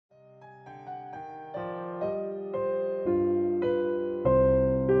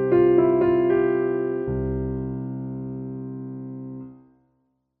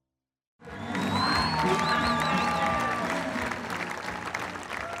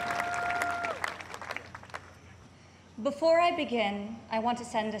Before I begin, I want to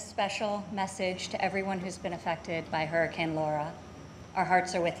send a special message to everyone who's been affected by Hurricane Laura. Our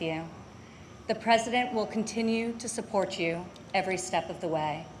hearts are with you. The President will continue to support you every step of the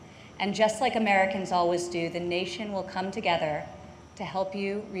way. And just like Americans always do, the nation will come together to help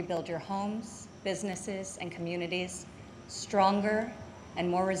you rebuild your homes, businesses, and communities stronger and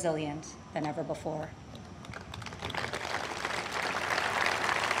more resilient than ever before.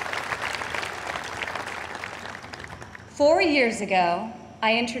 Four years ago,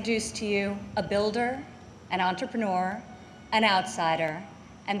 I introduced to you a builder, an entrepreneur, an outsider,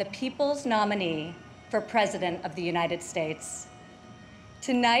 and the people's nominee for President of the United States.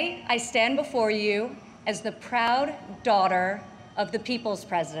 Tonight, I stand before you as the proud daughter of the people's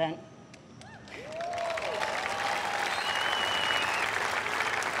president.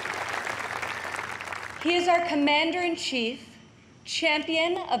 He is our commander-in-chief,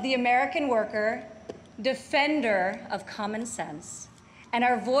 champion of the American worker, defender of common sense, and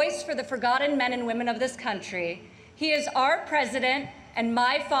our voice for the forgotten men and women of this country. He is our president and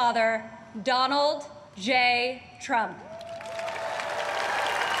my father, Donald J. Trump.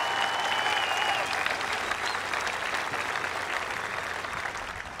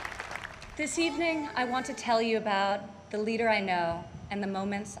 This evening, I want to tell you about the leader I know and the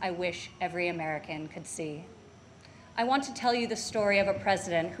moments I wish every American could see. I want to tell you the story of a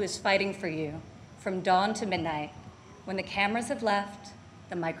president who is fighting for you from dawn to midnight, when the cameras have left,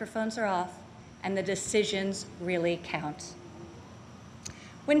 the microphones are off, and the decisions really count.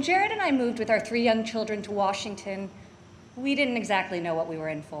 When Jared and I moved with our 3 young children to Washington, we didn't exactly know what we were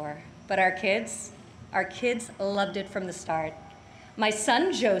in for, but our kids loved it from the start. My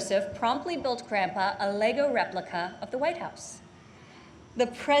son, Joseph, promptly built Grandpa a Lego replica of the White House. The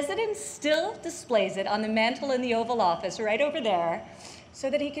president still displays it on the mantle in the Oval Office right over there so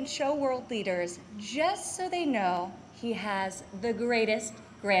that he can show world leaders, just so they know he has the greatest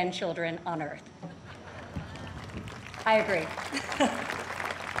grandchildren on earth. I agree.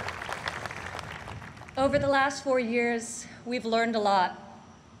 Over the last 4 years, we've learned a lot.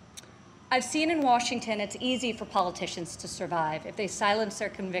 I've seen in Washington it's easy for politicians to survive if they silence their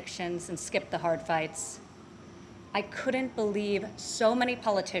convictions and skip the hard fights. I couldn't believe so many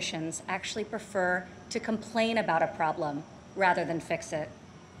politicians actually prefer to complain about a problem rather than fix it.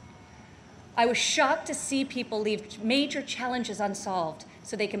 I was shocked to see people leave major challenges unsolved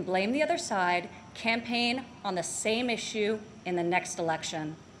so they can blame the other side, campaign on the same issue in the next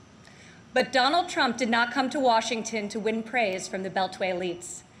election. But Donald Trump did not come to Washington to win praise from the Beltway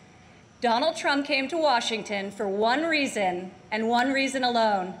elites. Donald Trump came to Washington for one reason, and one reason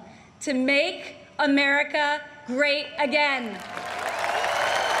alone: to make America great again.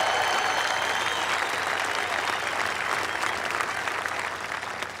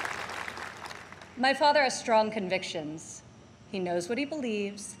 My father has strong convictions. He knows what he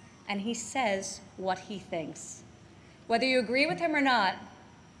believes, and he says what he thinks. Whether you agree with him or not,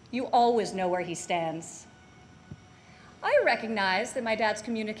 you always know where he stands. I recognize that my dad's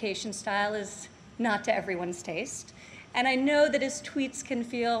communication style is not to everyone's taste, and I know that his tweets can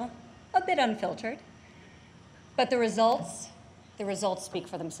feel a bit unfiltered. But the results speak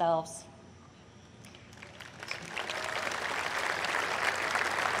for themselves.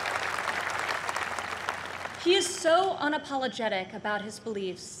 He is so unapologetic about his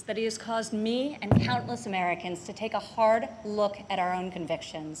beliefs that he has caused me and countless Americans to take a hard look at our own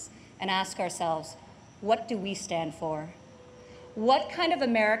convictions and ask ourselves, what do we stand for? What kind of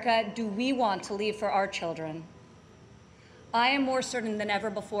America do we want to leave for our children? I am more certain than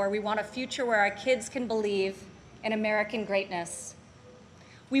ever before we want a future where our kids can believe in American greatness.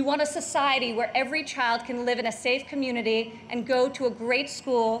 We want a society where every child can live in a safe community and go to a great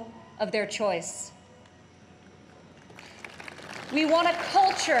school of their choice. We want a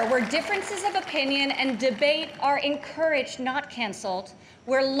culture where differences of opinion and debate are encouraged, not canceled,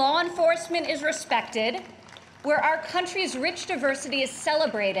 where law enforcement is respected, where our country's rich diversity is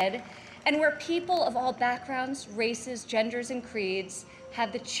celebrated, and where people of all backgrounds, races, genders, and creeds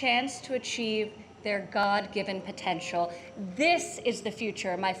have the chance to achieve their God-given potential. This is the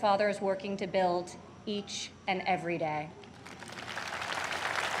future my father is working to build each and every day.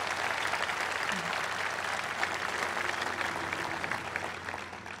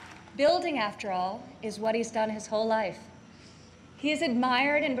 Building, after all, is what he's done his whole life. He has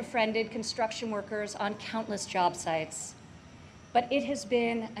admired and befriended construction workers on countless job sites. But it has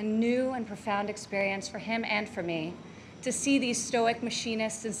been a new and profound experience for him and for me to see these stoic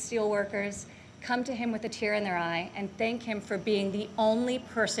machinists and steelworkers come to him with a tear in their eye and thank him for being the only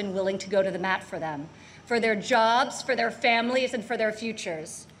person willing to go to the mat for them, for their jobs, for their families, and for their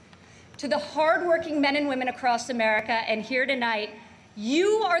futures. To the hardworking men and women across America and here tonight,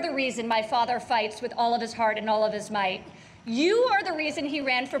 you are the reason my father fights with all of his heart and all of his might. You are the reason he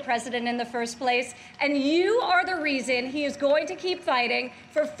ran for president in the first place, and you are the reason he is going to keep fighting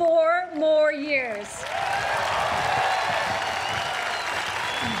for 4 more years.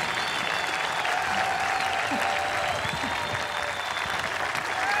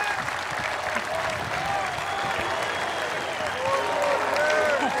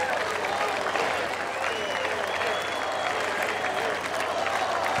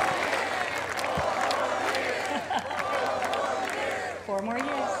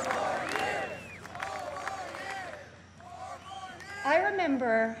 I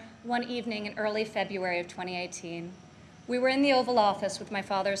remember one evening in early February of 2018, we were in the Oval Office with my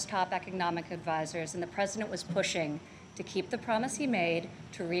father's top economic advisors, and the president was pushing to keep the promise he made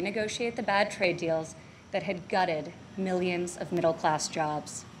to renegotiate the bad trade deals that had gutted millions of middle-class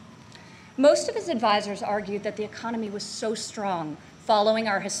jobs. Most of his advisors argued that the economy was so strong following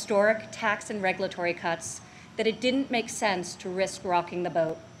our historic tax and regulatory cuts that it didn't make sense to risk rocking the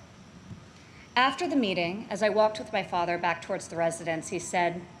boat. After the meeting, as I walked with my father back towards the residence, he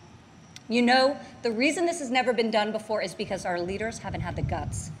said, "You know, the reason this has never been done before is because our leaders haven't had the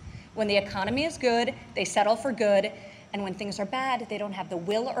guts. When the economy is good, they settle for good, and when things are bad, they don't have the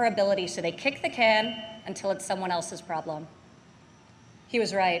will or ability, so they kick the can until it's someone else's problem." He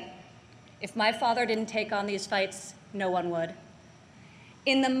was right. If my father didn't take on these fights, no one would.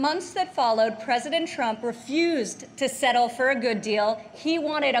 In the months that followed, President Trump refused to settle for a good deal. He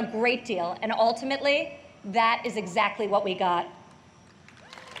wanted a great deal, and ultimately, that is exactly what we got.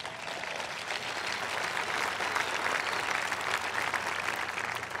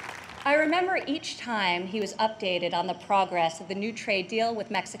 I remember each time he was updated on the progress of the new trade deal with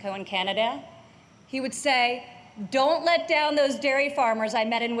Mexico and Canada, he would say, "Don't let down those dairy farmers I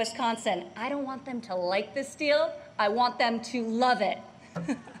met in Wisconsin. I don't want them to like this deal. I want them to love it."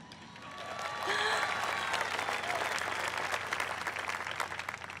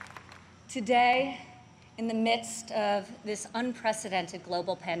 Today, in the midst of this unprecedented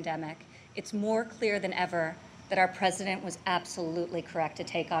global pandemic, it's more clear than ever that our president was absolutely correct to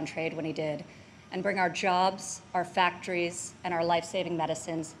take on trade when he did and bring our jobs, our factories, and our life-saving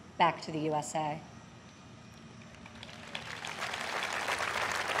medicines back to the USA.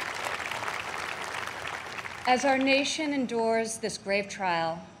 As our nation endures this grave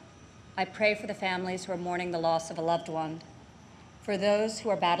trial, I pray for the families who are mourning the loss of a loved one, for those who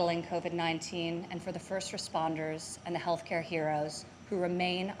are battling COVID-19, and for the first responders and the healthcare heroes who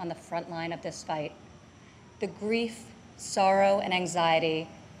remain on the front line of this fight. The grief, sorrow, and anxiety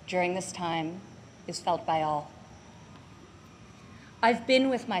during this time is felt by all. I've been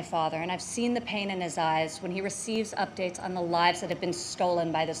with my father, and I've seen the pain in his eyes when he receives updates on the lives that have been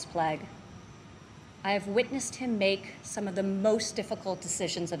stolen by this plague. I have witnessed him make some of the most difficult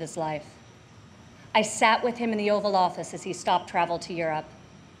decisions of his life. I sat with him in the Oval Office as he stopped travel to Europe.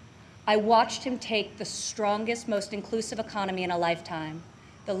 I watched him take the strongest, most inclusive economy in a lifetime,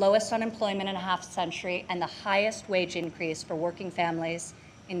 the lowest unemployment in a half century, and the highest wage increase for working families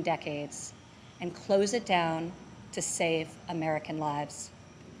in decades, and close it down to save American lives.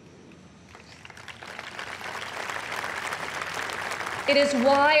 It is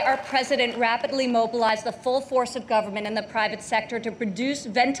why our president rapidly mobilized the full force of government and the private sector to produce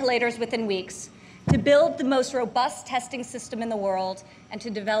ventilators within weeks, to build the most robust testing system in the world, and to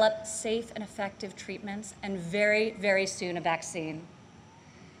develop safe and effective treatments, and very, very soon a vaccine.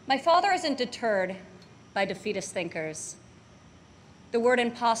 My father isn't deterred by defeatist thinkers. The word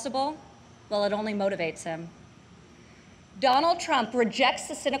impossible, well, it only motivates him. Donald Trump rejects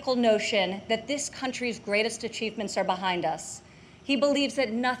the cynical notion that this country's greatest achievements are behind us. He believes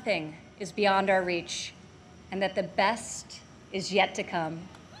that nothing is beyond our reach and that the best is yet to come.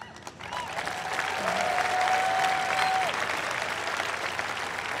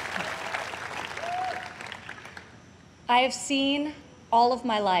 I have seen all of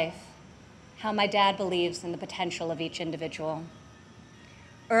my life how my dad believes in the potential of each individual.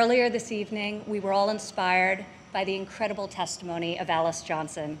 Earlier this evening, we were all inspired by the incredible testimony of Alice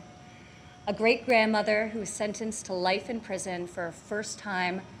Johnson, a great-grandmother who was sentenced to life in prison for a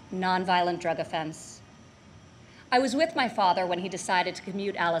first-time nonviolent drug offense. I was with my father when he decided to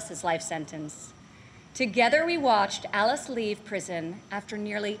commute Alice's life sentence. Together, we watched Alice leave prison after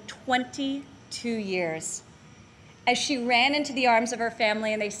nearly 22 years. As she ran into the arms of her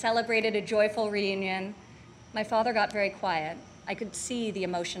family and they celebrated a joyful reunion, my father got very quiet. I could see the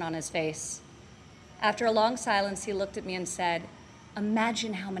emotion on his face. After a long silence, he looked at me and said,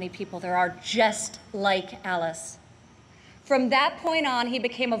 "Imagine how many people there are just like Alice." From that point on, he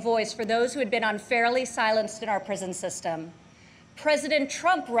became a voice for those who had been unfairly silenced in our prison system. President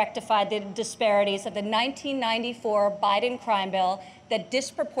Trump rectified the disparities of the 1994 Biden crime bill that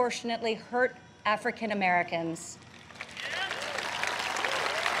disproportionately hurt African Americans.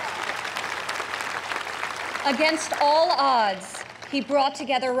 Against all odds, he brought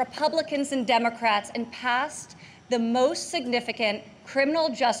together Republicans and Democrats and passed the most significant criminal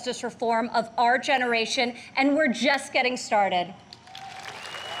justice reform of our generation, and we're just getting started.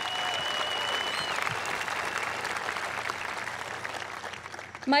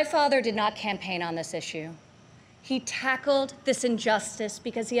 My father did not campaign on this issue. He tackled this injustice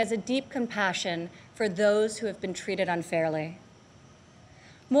because he has a deep compassion for those who have been treated unfairly.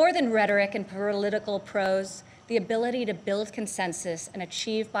 More than rhetoric and political prose, the ability to build consensus and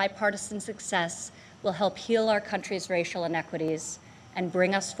achieve bipartisan success will help heal our country's racial inequities and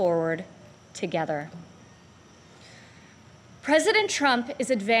bring us forward together. President Trump is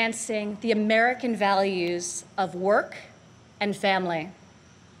advancing the American values of work and family.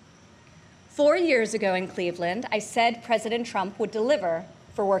 4 years ago in Cleveland, I said President Trump would deliver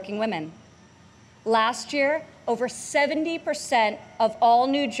for working women. Last year, over 70% of all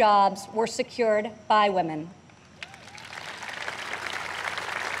new jobs were secured by women.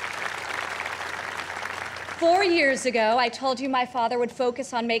 Four years ago, I told you my father would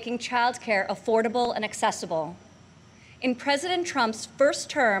focus on making childcare affordable and accessible. In President Trump's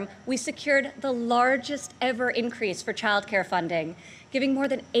first term, we secured the largest ever increase for childcare funding, giving more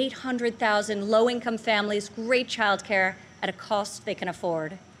than 800,000 low-income families great childcare at a cost they can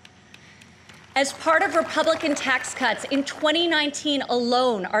afford. As part of Republican tax cuts, in 2019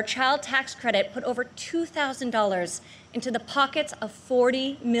 alone, our child tax credit put over $2,000 into the pockets of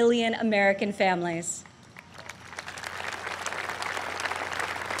 40 million American families.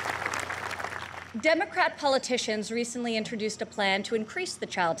 Democrat politicians recently introduced a plan to increase the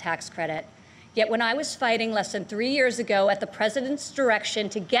child tax credit. Yet when I was fighting less than 3 years ago at the president's direction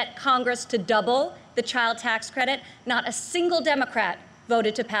to get Congress to double the child tax credit, not a single Democrat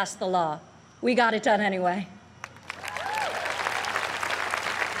voted to pass the law. We got it done anyway.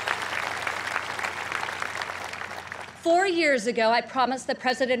 Four years ago, I promised that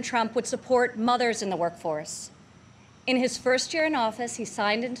President Trump would support mothers in the workforce. In his first year in office, he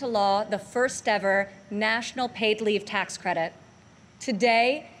signed into law the first ever national paid leave tax credit.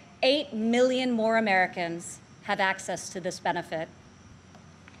 Today, 8 million more Americans have access to this benefit.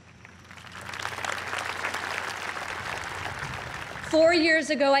 4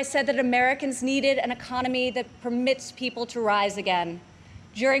 years ago, I said that Americans needed an economy that permits people to rise again.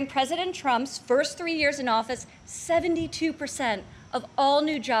 During President Trump's first 3 years in office, 72% of all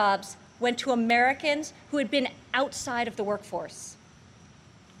new jobs went to Americans who had been outside of the workforce.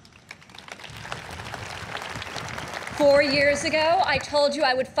 4 years ago, I told you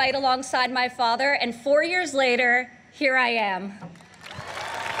I would fight alongside my father, and 4 years later, here I am.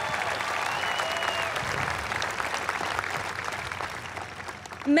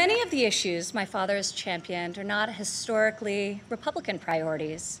 Many of the issues my father has championed are not historically Republican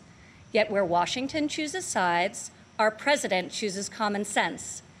priorities. Yet where Washington chooses sides, our president chooses common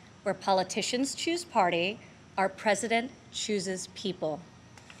sense. Where politicians choose party, our president chooses people.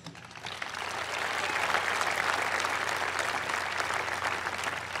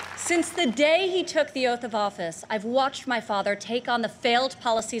 Since the day he took the oath of office, I've watched my father take on the failed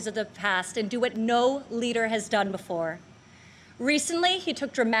policies of the past and do what no leader has done before. Recently, he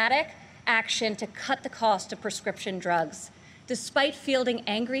took dramatic action to cut the cost of prescription drugs, despite fielding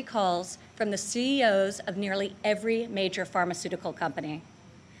angry calls from the CEOs of nearly every major pharmaceutical company.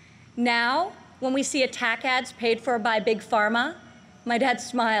 Now, when we see attack ads paid for by Big Pharma, my dad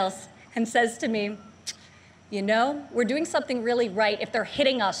smiles and says to me, "You know, we're doing something really right if they're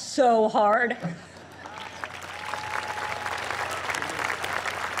hitting us so hard."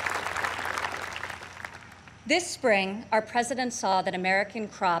 This spring, our president saw that American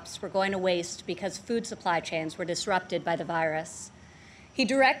crops were going to waste because food supply chains were disrupted by the virus. He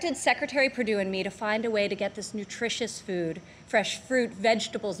directed Secretary Perdue and me to find a way to get this nutritious food, fresh fruit,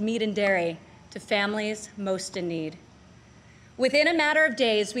 vegetables, meat, and dairy, to families most in need. Within a matter of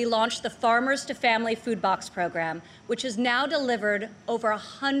days, we launched the Farmers to Family Food Box program, which has now delivered over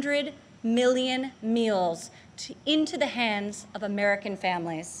 100 million meals into the hands of American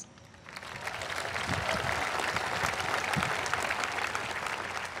families.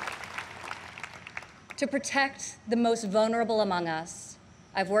 To protect the most vulnerable among us,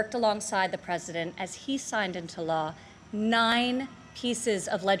 I've worked alongside the president as he signed into law 9 pieces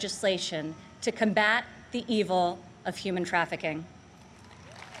of legislation to combat the evil of human trafficking.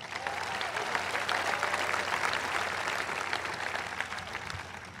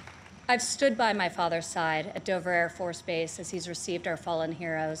 I've stood by my father's side at Dover Air Force Base as he's received our fallen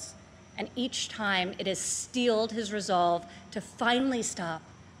heroes, and each time it has steeled his resolve to finally stop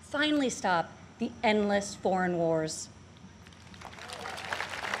the endless foreign wars.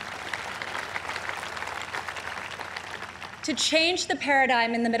 To change the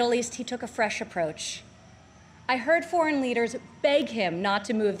paradigm in the Middle East, he took a fresh approach. I heard foreign leaders beg him not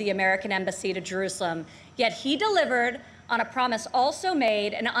to move the American embassy to Jerusalem, yet he delivered on a promise also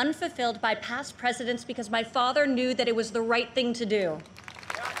made and unfulfilled by past presidents because my father knew that it was the right thing to do.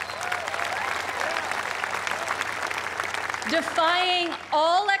 Defying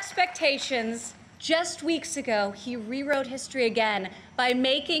all expectations, just weeks ago, he rewrote history again by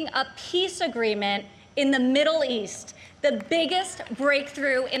making a peace agreement in the Middle East, the biggest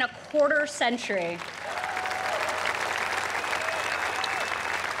breakthrough in a quarter century.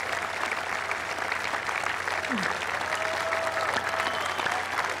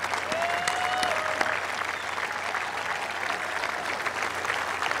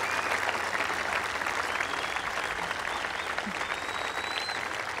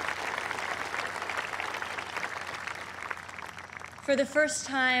 For the first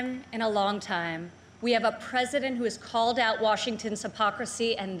time in a long time, we have a president who has called out Washington's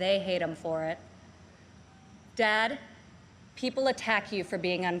hypocrisy, and they hate him for it. Dad, people attack you for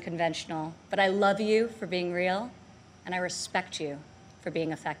being unconventional, but I love you for being real, and I respect you for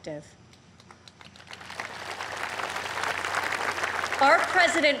being effective. Our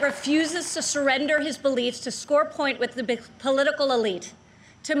president refuses to surrender his beliefs to score point with the political elite.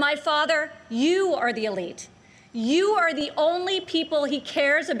 To my father, you are the elite. You are the only people he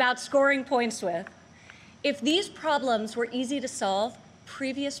cares about scoring points with. If these problems were easy to solve,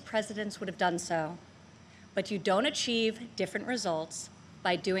 previous presidents would have done so. But you don't achieve different results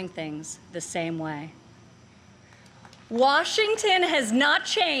by doing things the same way. Washington has not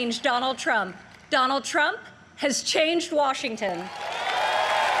changed Donald Trump. Donald Trump has changed Washington.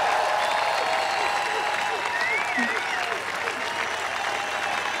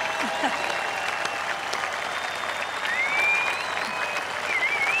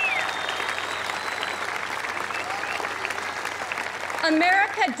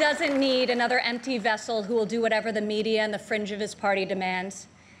 America doesn't need another empty vessel who will do whatever the media and the fringe of his party demands.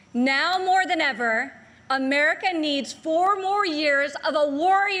 Now more than ever, America needs 4 more years of a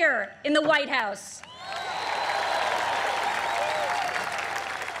warrior in the White House.